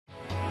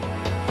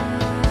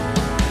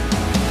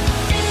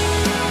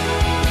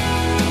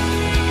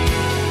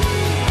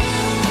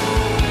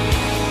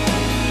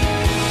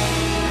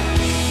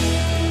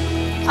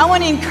I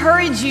want to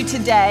encourage you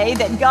today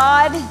that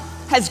God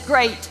has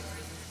great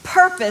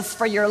purpose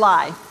for your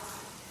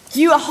life.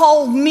 You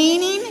hold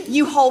meaning,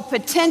 you hold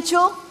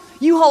potential,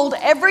 you hold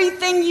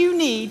everything you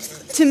need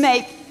to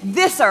make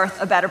this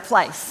earth a better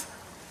place.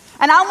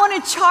 And I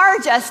want to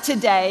charge us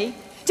today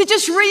to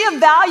just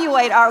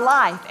reevaluate our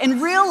life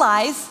and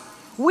realize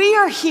we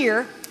are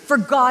here for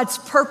God's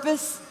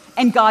purpose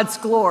and God's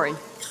glory.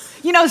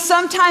 You know,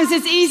 sometimes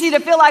it's easy to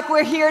feel like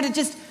we're here to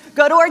just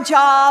go to our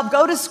job,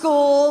 go to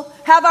school,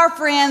 have our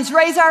friends,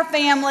 raise our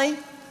family.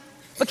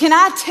 But can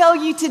I tell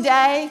you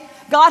today,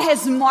 God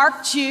has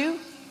marked you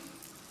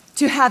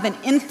to have an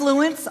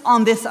influence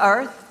on this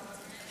earth.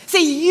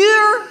 See,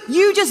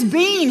 you just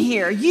being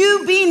here,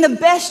 you being the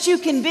best you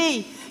can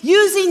be,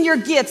 using your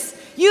gifts,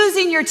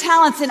 using your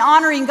talents and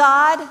honoring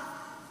God,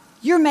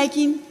 you're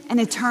making an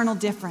eternal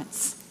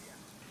difference.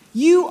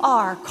 You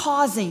are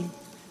causing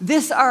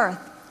this earth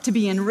to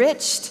be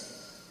enriched,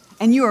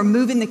 and you are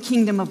moving the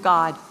kingdom of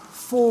God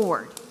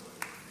forward.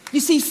 You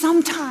see,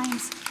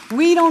 sometimes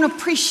we don't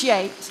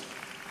appreciate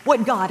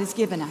what God has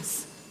given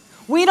us.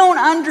 We don't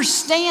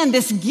understand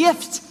this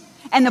gift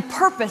and the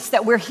purpose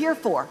that we're here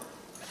for.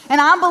 And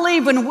I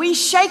believe when we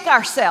shake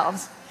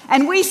ourselves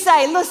and we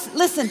say,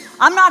 listen,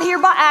 I'm not here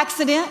by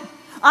accident.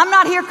 I'm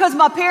not here because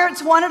my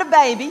parents wanted a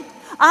baby.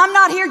 I'm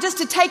not here just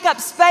to take up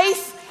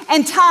space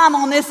and time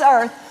on this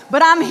earth,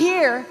 but I'm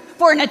here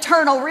for an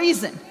eternal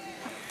reason.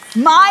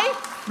 My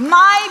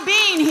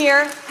being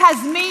here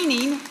has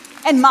meaning,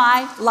 and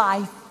my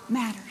life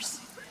matters.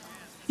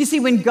 You see,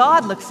 when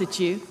God looks at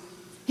you,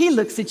 He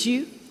looks at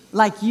you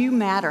like you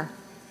matter.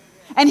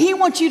 And He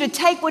wants you to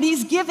take what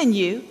He's given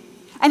you,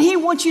 and He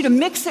wants you to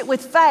mix it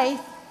with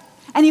faith,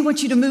 and He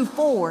wants you to move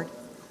forward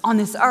on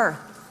this earth.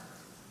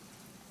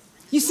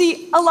 You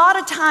see, a lot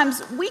of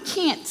times we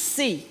can't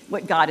see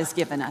what God has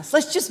given us.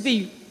 Let's just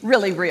be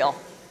really real.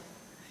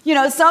 You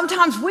know,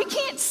 sometimes we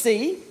can't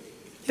see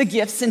the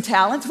gifts and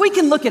talents. We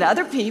can look at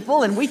other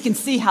people and we can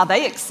see how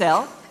they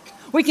excel.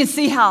 We can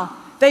see how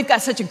they've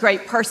got such a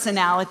great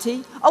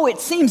personality. Oh, it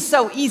seems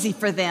so easy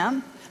for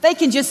them. They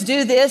can just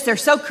do this. They're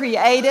so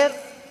creative.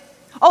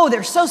 Oh,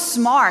 they're so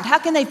smart. How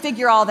can they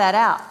figure all that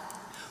out?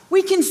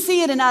 We can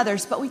see it in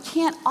others, but we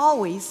can't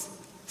always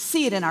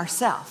see it in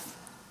ourselves.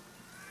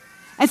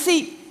 And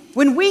see,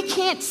 when we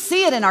can't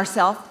see it in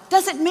ourselves,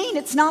 doesn't mean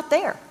it's not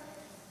there.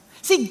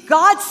 See,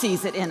 God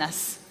sees it in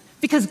us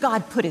because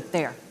God put it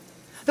there.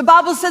 The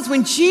Bible says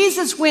when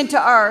Jesus went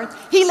to earth,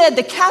 He led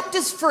the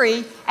captives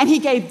free and He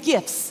gave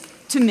gifts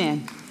to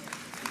men.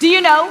 Do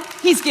you know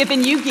He's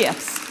given you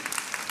gifts?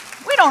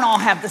 We don't all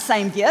have the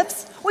same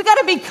gifts. We got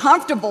to be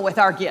comfortable with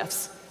our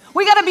gifts.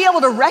 We got to be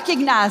able to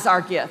recognize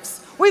our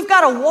gifts. We've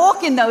got to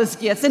walk in those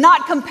gifts and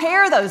not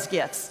compare those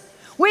gifts.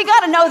 We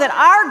got to know that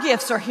our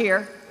gifts are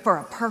here for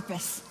a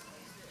purpose.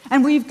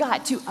 And we've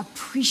got to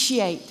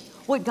appreciate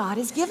what God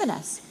has given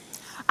us.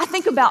 I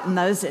think about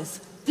Moses.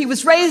 He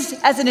was raised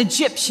as an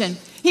Egyptian.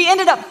 He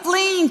ended up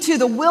fleeing to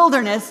the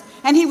wilderness,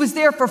 and he was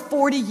there for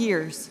 40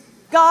 years.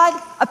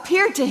 God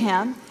appeared to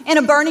him in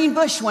a burning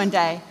bush one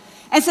day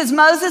and says,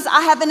 Moses,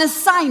 I have an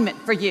assignment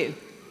for you.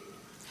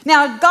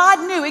 Now,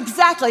 God knew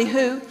exactly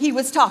who He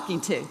was talking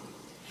to.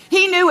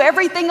 He knew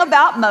everything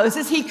about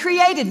Moses. He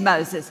created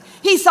Moses.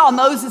 He saw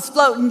Moses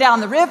floating down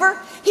the river.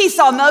 He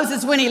saw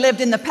Moses when he lived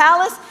in the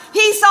palace.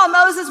 He saw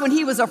Moses when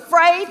he was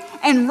afraid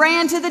and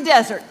ran to the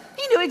desert.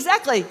 He knew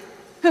exactly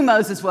who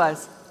Moses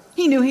was.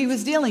 He knew he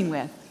was dealing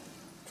with.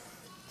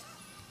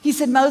 He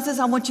said, Moses,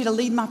 I want you to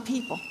lead my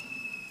people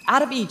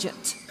out of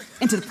Egypt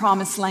into the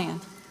promised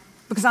land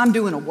because I'm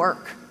doing a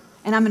work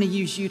and I'm going to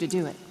use you to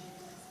do it.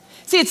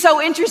 See, it's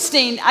so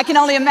interesting. I can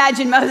only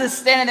imagine Moses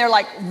standing there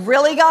like,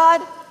 really,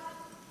 God?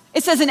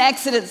 It says in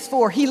Exodus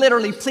 4, he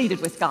literally pleaded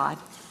with God.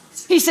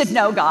 He said,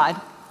 no, God,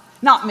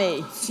 not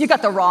me. You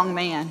got the wrong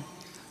man.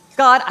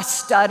 God, I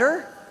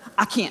stutter.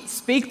 I can't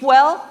speak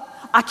well.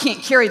 I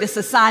can't carry this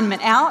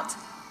assignment out.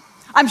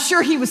 I'm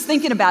sure he was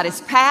thinking about his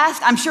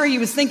past. I'm sure he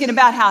was thinking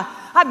about how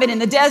I've been in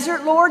the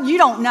desert, Lord. You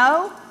don't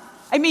know.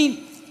 I mean,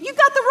 you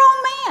got the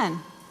wrong man.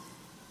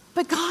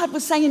 But God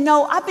was saying,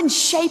 no, I've been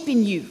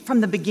shaping you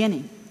from the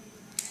beginning.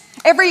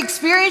 Every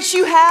experience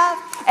you have,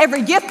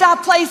 every gift I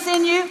place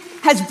in you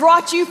has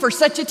brought you for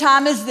such a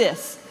time as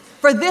this,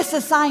 for this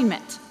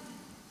assignment.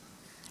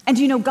 And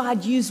you know,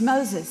 God used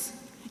Moses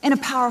in a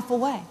powerful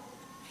way,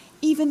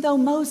 even though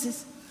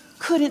Moses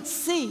couldn't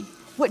see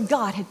what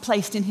God had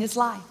placed in his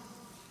life.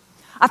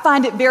 I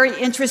find it very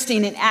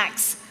interesting in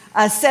Acts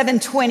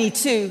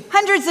 7:22.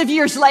 Hundreds of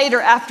years later,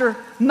 after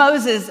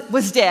Moses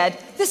was dead,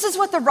 this is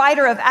what the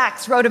writer of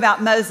Acts wrote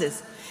about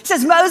Moses. It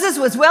says, Moses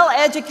was well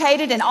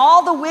educated in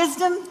all the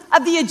wisdom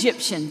of the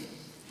Egyptian,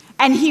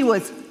 and he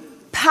was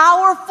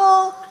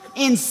powerful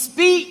in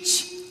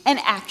speech and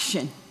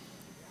action.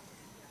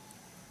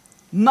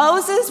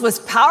 Moses was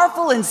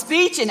powerful in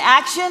speech and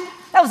action.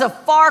 That was a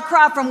far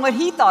cry from what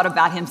he thought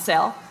about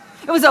himself.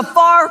 It was a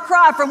far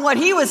cry from what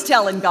he was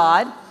telling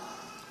God.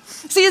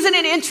 See, isn't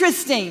it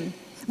interesting?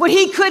 What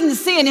he couldn't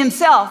see in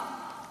himself,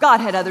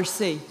 God had others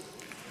see.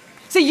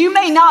 See, you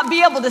may not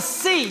be able to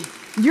see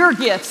your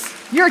gifts,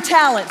 your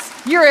talents,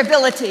 your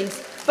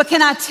abilities. But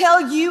can I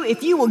tell you,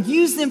 if you will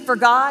use them for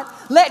God,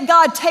 let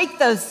God take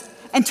those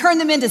and turn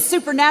them into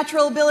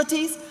supernatural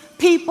abilities,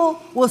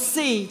 people will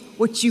see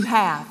what you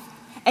have,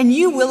 and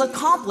you will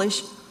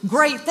accomplish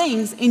great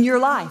things in your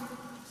life.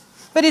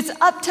 But it's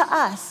up to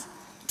us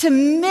to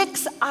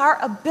mix our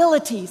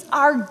abilities,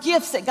 our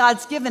gifts that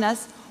God's given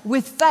us,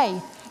 with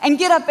faith, and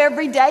get up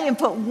every day and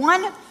put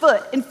one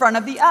foot in front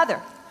of the other.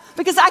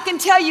 Because I can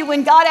tell you,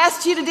 when God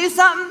asks you to do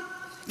something,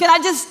 can I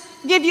just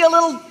give you a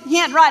little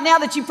hint right now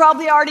that you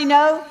probably already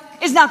know?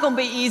 It's not going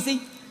to be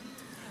easy.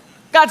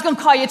 God's going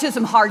to call you to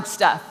some hard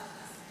stuff.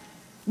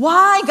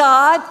 Why,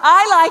 God?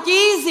 I like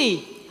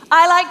easy.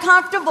 I like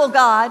comfortable,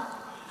 God.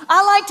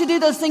 I like to do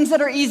those things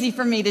that are easy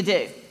for me to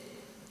do.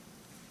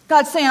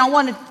 God's saying, I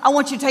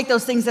want you to take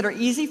those things that are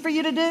easy for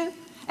you to do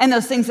and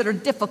those things that are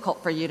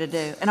difficult for you to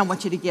do, and I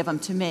want you to give them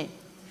to me.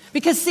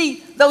 Because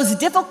see, those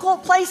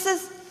difficult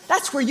places,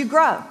 that's where you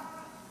grow.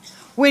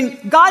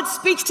 When God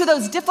speaks to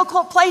those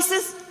difficult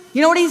places,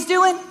 you know what he's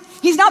doing?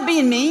 He's not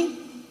being mean.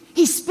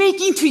 He's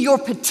speaking to your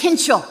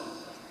potential.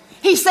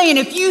 He's saying,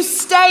 if you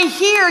stay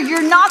here,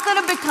 you're not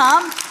going to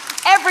become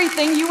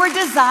everything you were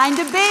designed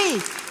to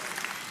be.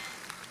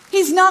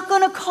 He's not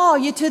going to call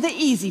you to the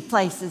easy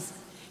places.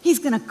 He's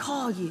going to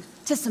call you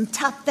to some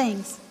tough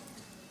things.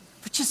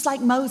 But just like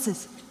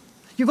Moses,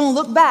 you're going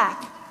to look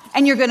back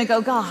and you're going to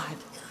go, God,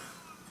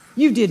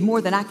 you did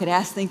more than I could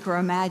ask, think, or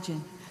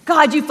imagine.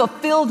 God, you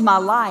fulfilled my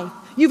life.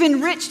 You've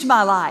enriched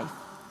my life.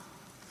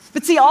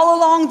 But see, all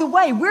along the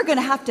way, we're going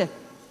to have to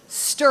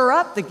stir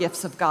up the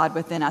gifts of God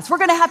within us. We're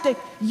going to have to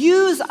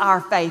use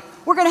our faith.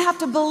 We're going to have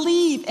to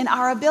believe in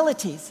our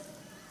abilities.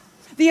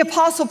 The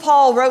Apostle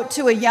Paul wrote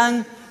to a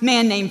young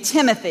man named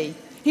Timothy.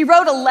 He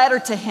wrote a letter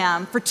to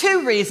him for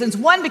two reasons.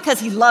 One, because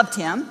he loved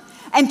him,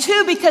 and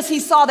two, because he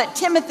saw that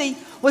Timothy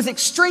was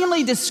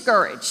extremely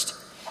discouraged.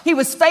 He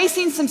was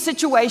facing some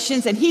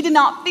situations, and he did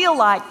not feel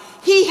like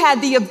he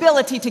had the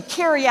ability to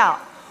carry out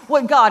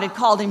what God had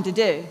called him to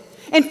do.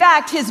 In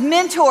fact, his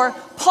mentor,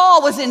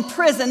 Paul, was in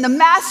prison, the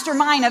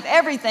mastermind of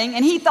everything,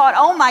 and he thought,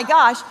 oh my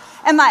gosh,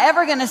 am I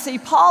ever going to see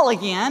Paul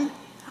again?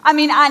 I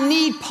mean, I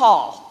need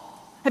Paul.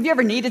 Have you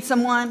ever needed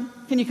someone?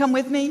 Can you come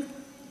with me?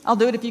 I'll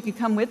do it if you can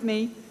come with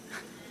me.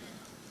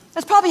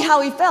 That's probably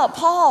how he felt.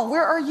 Paul,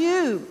 where are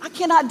you? I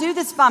cannot do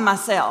this by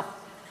myself.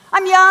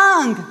 I'm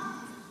young.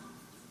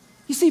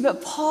 You see,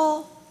 but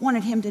Paul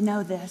wanted him to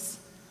know this,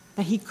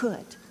 that he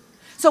could.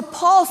 So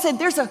Paul said,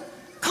 there's a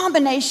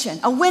combination,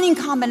 a winning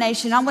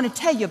combination. I want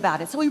to tell you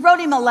about it. So he wrote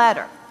him a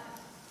letter.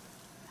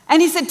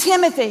 And he said,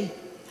 Timothy,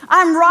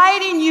 I'm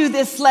writing you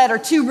this letter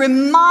to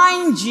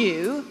remind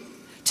you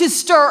to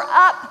stir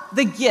up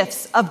the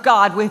gifts of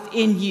God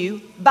within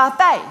you by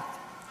faith.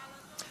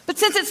 But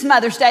since it's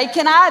Mother's Day,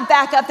 can I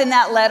back up in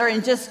that letter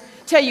and just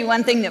tell you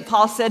one thing that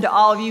Paul said to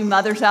all of you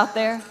mothers out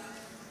there?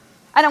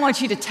 I don't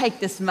want you to take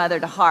this mother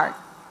to heart,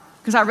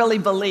 because I really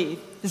believe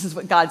this is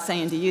what God's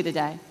saying to you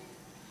today.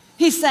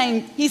 He's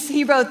saying,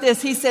 he wrote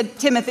this, he said,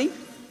 Timothy,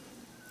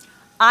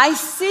 I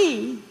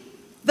see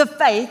the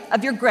faith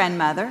of your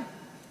grandmother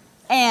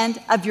and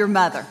of your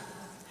mother.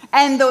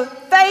 And the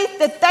faith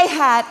that they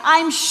had,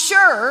 I'm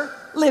sure,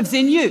 lives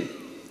in you.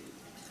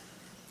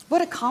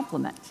 What a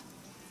compliment.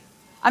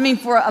 I mean,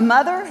 for a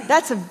mother,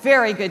 that's a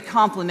very good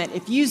compliment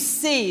if you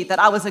see that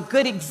I was a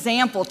good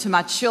example to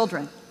my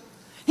children.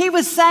 He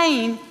was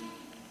saying,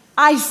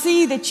 I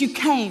see that you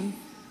came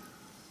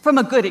from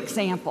a good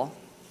example.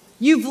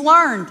 You've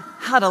learned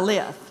how to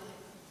live.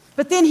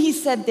 But then he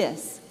said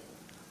this,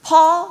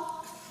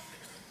 Paul,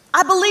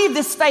 I believe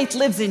this faith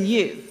lives in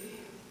you.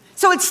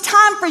 So it's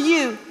time for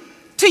you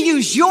to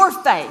use your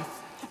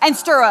faith and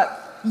stir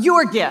up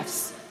your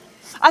gifts.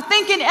 I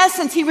think in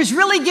essence, he was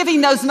really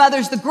giving those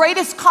mothers the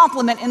greatest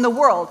compliment in the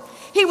world.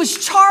 He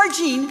was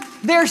charging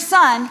their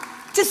son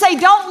to say,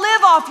 don't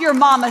live off your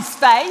mama's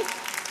faith.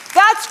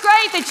 That's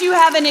great that you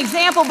have an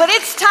example, but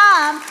it's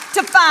time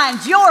to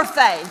find your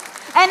faith.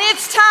 And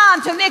it's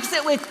time to mix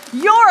it with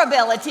your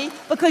ability,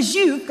 because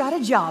you've got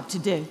a job to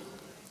do.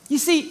 You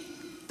see,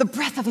 the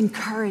breath of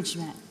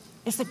encouragement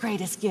is the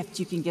greatest gift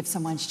you can give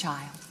someone's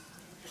child.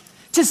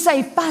 To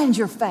say, find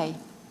your faith.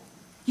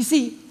 You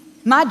see,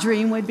 my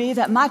dream would be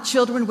that my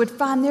children would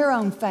find their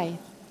own faith.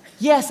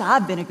 Yes,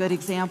 I've been a good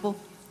example,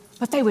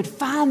 but they would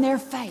find their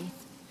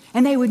faith,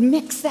 and they would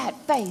mix that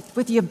faith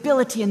with the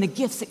ability and the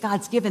gifts that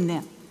God's given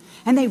them.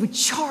 And they would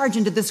charge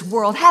into this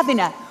world, having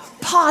a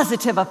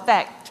positive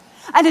effect,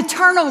 an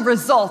eternal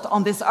result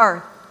on this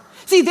earth.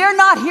 See, they're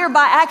not here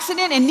by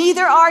accident, and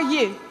neither are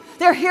you.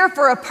 They're here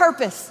for a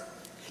purpose.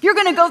 You're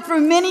going to go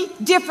through many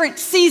different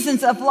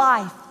seasons of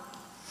life.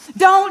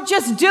 Don't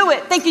just do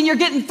it thinking you're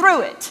getting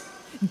through it.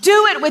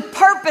 Do it with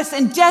purpose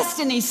and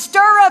destiny.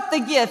 Stir up the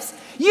gifts.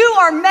 You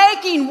are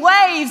making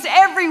waves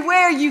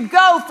everywhere you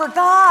go for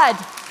God.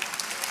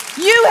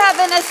 You have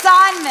an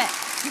assignment.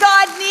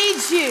 God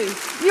needs you.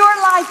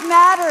 Your life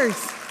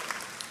matters.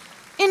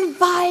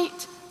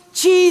 Invite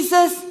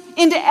Jesus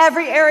into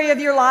every area of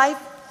your life.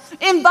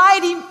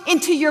 Invite him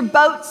into your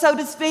boat, so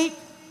to speak.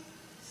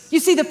 You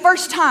see, the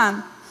first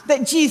time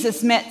that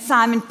Jesus met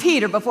Simon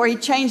Peter before he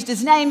changed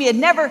his name. He had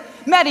never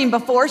met him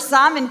before.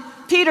 Simon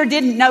Peter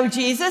didn't know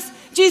Jesus.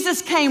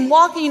 Jesus came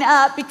walking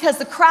up because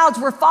the crowds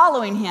were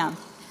following him.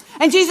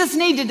 And Jesus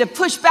needed to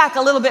push back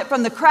a little bit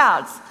from the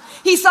crowds.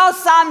 He saw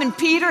Simon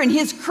Peter and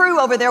his crew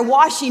over there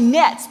washing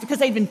nets because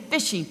they'd been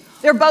fishing.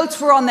 Their boats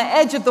were on the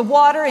edge of the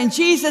water, and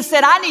Jesus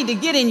said, I need to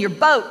get in your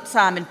boat,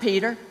 Simon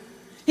Peter.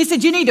 He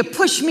said, you need to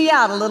push me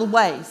out a little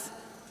ways.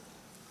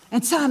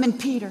 And Simon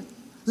Peter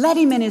let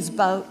him in his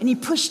boat, and he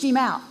pushed him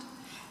out.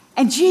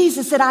 And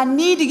Jesus said, I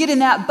need to get in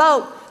that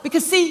boat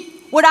because, see,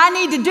 what I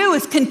need to do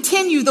is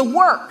continue the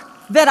work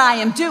that I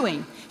am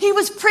doing. He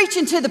was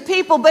preaching to the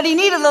people, but he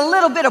needed a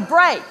little bit of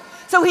break.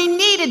 So he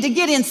needed to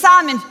get in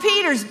Simon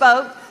Peter's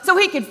boat so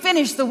he could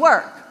finish the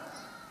work.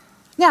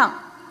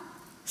 Now,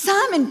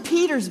 Simon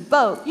Peter's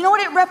boat, you know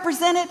what it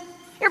represented?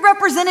 It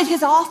represented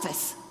his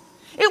office.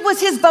 It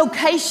was his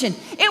vocation.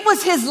 It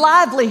was his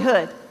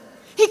livelihood.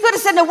 He could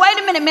have said, no, wait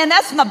a minute, man,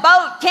 that's my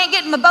boat. Can't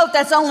get in my boat.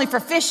 That's only for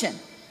fishing.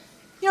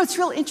 You know, it's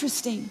real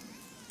interesting.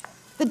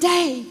 The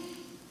day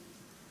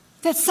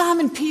that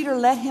Simon Peter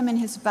let him in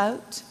his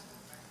boat,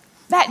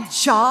 that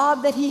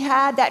job that he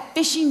had, that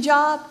fishing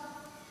job,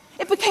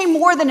 it became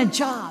more than a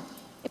job.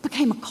 It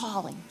became a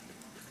calling.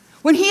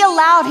 When he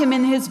allowed him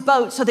in his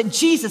boat so that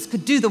Jesus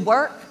could do the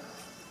work,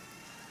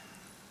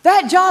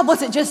 that job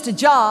wasn't just a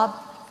job.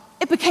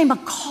 It became a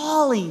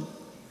calling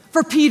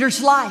for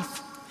Peter's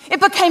life. It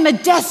became a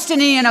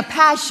destiny and a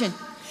passion.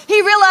 He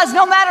realized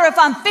no matter if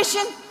I'm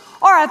fishing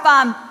or if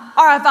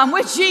I'm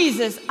with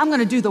Jesus, I'm going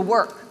to do the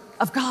work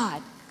of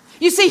God.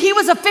 You see, he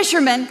was a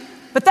fisherman,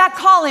 but that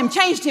calling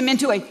changed him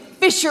into a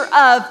fisher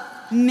of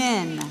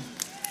men.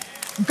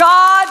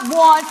 God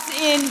wants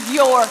in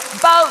your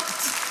boat.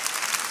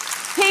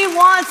 He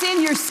wants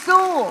in your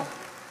school.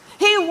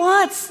 He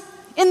wants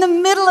in the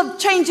middle of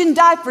changing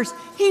diapers.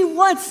 He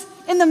wants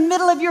in the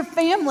middle of your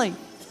family.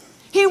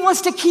 He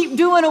wants to keep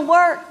doing a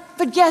work.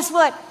 But guess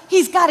what?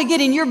 He's got to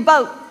get in your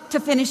boat to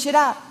finish it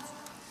up.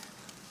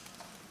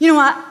 You know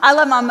what? I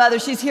love my mother.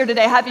 She's here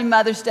today. Happy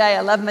Mother's Day.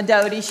 I love my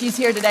Dodie. She's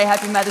here today.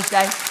 Happy Mother's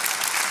Day.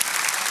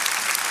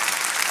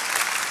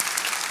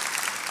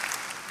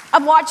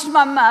 I've watched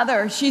my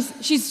mother.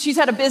 She's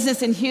had a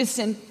business in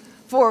Houston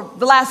for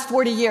the last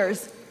 40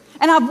 years.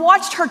 And I've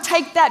watched her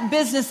take that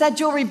business, that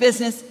jewelry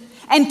business,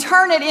 and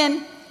turn it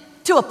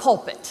into a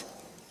pulpit.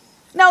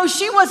 No,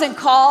 she wasn't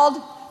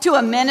called to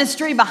a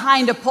ministry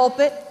behind a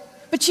pulpit.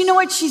 But you know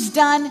what she's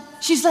done?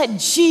 She's let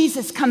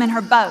Jesus come in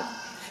her boat.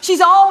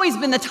 She's always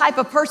been the type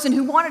of person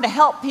who wanted to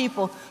help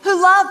people,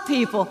 who loved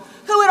people,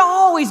 who would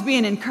always be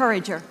an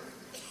encourager.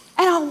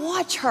 And I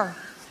watch her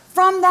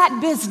from that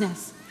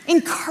business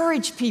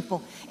encourage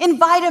people,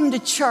 invite them to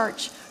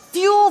church,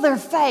 fuel their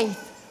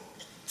faith.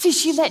 See,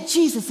 she let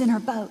Jesus in her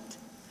boat.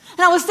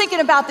 And I was thinking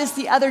about this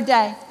the other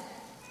day.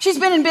 She's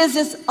been in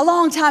business a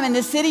long time in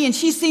this city, and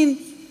she's seen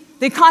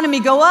the economy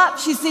go up,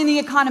 she's seen the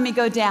economy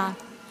go down.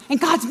 And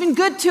God's been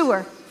good to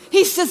her.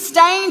 He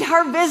sustained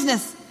her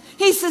business.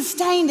 He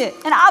sustained it.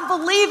 And I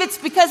believe it's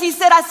because he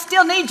said, I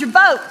still need your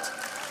boat.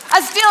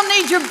 I still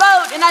need your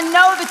boat, and I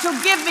know that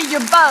you'll give me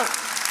your boat.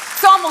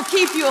 So I'm going to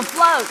keep you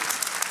afloat.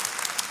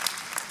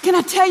 Can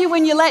I tell you,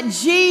 when you let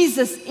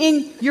Jesus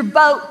in your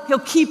boat, he'll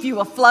keep you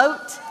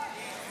afloat.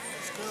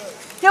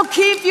 He'll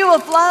keep you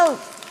afloat.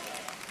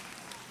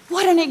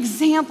 What an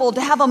example to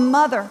have a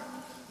mother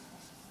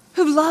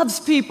who loves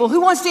people,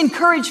 who wants to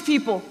encourage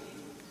people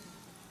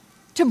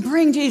to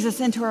bring Jesus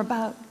into her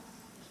boat.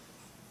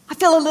 I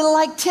feel a little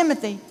like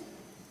Timothy.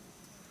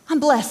 I'm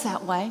blessed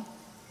that way.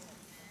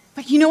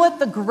 But you know what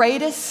the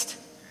greatest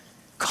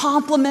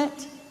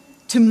compliment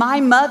to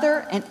my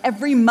mother and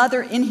every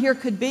mother in here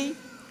could be?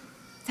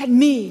 That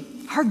me,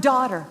 her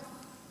daughter,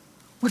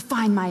 would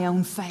find my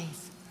own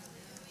faith.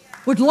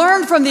 Would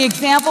learn from the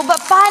example,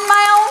 but find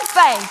my own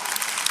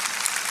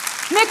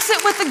faith. Mix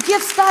it with the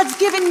gifts God's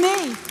given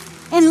me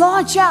and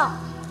launch out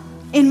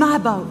in my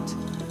boat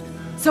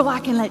so I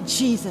can let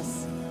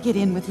Jesus get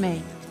in with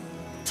me.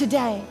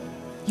 Today,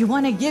 you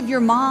want to give your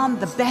mom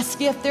the best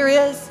gift there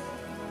is?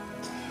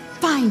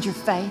 Find your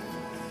faith.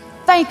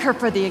 Thank her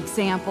for the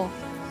example,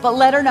 but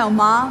let her know,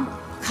 Mom,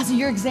 because of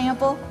your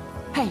example,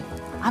 hey,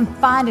 I'm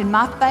finding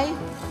my faith,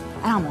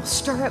 and I'm going to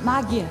stir up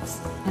my gifts,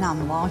 and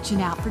I'm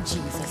launching out for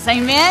Jesus.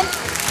 Amen?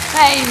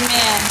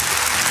 Amen.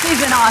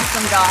 He's an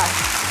awesome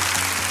God.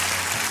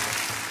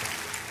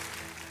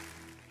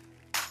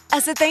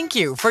 As a thank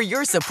you for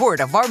your support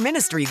of our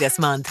ministry this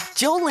month,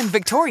 Joel and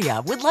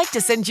Victoria would like to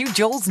send you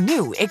Joel's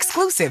new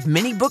exclusive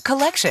mini book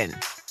collection,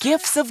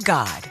 Gifts of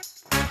God.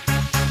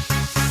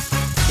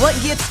 What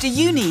gifts do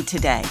you need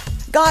today?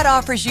 God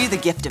offers you the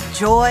gift of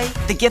joy,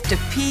 the gift of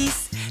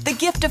peace, the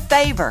gift of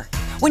favor.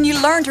 When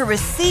you learn to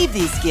receive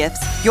these gifts,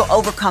 you'll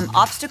overcome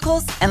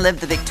obstacles and live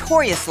the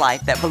victorious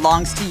life that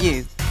belongs to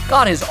you.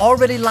 God has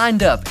already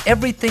lined up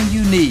everything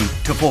you need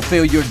to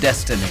fulfill your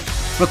destiny.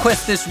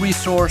 Request this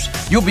resource.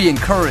 You'll be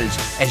encouraged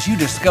as you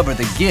discover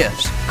the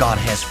gifts God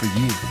has for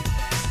you.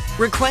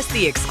 Request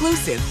the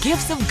exclusive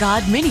Gifts of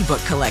God mini book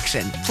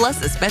collection,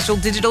 plus a special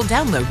digital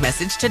download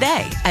message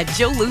today at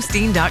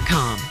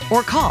joelosteen.com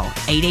or call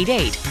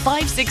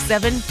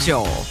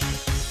 888-567-JOEL.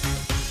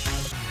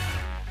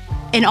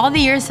 In all the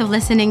years of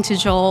listening to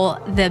Joel,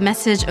 the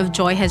message of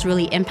joy has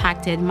really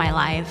impacted my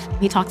life.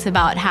 He talks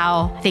about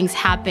how things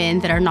happen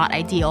that are not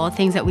ideal,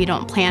 things that we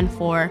don't plan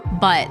for,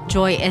 but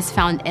joy is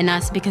found in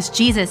us because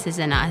Jesus is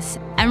in us.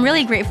 I'm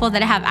really grateful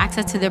that I have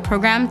access to the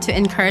program to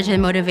encourage and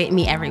motivate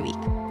me every week.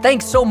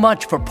 Thanks so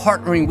much for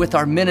partnering with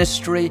our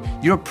ministry.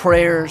 Your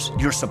prayers,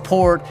 your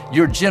support,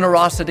 your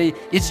generosity,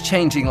 it's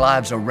changing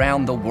lives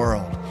around the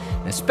world.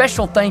 And a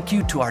special thank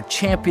you to our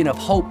Champion of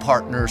Hope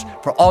partners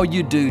for all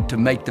you do to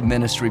make the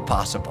ministry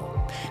possible.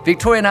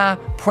 Victoria and I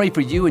pray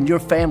for you and your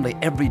family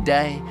every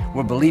day.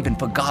 We're believing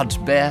for God's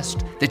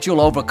best, that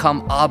you'll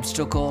overcome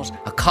obstacles,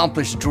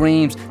 accomplish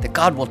dreams, that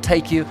God will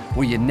take you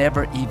where you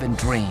never even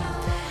dreamed.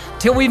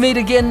 Till we meet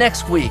again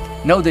next week,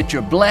 know that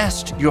you're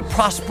blessed, you're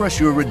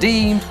prosperous, you're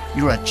redeemed,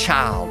 you're a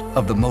child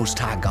of the Most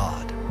High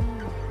God.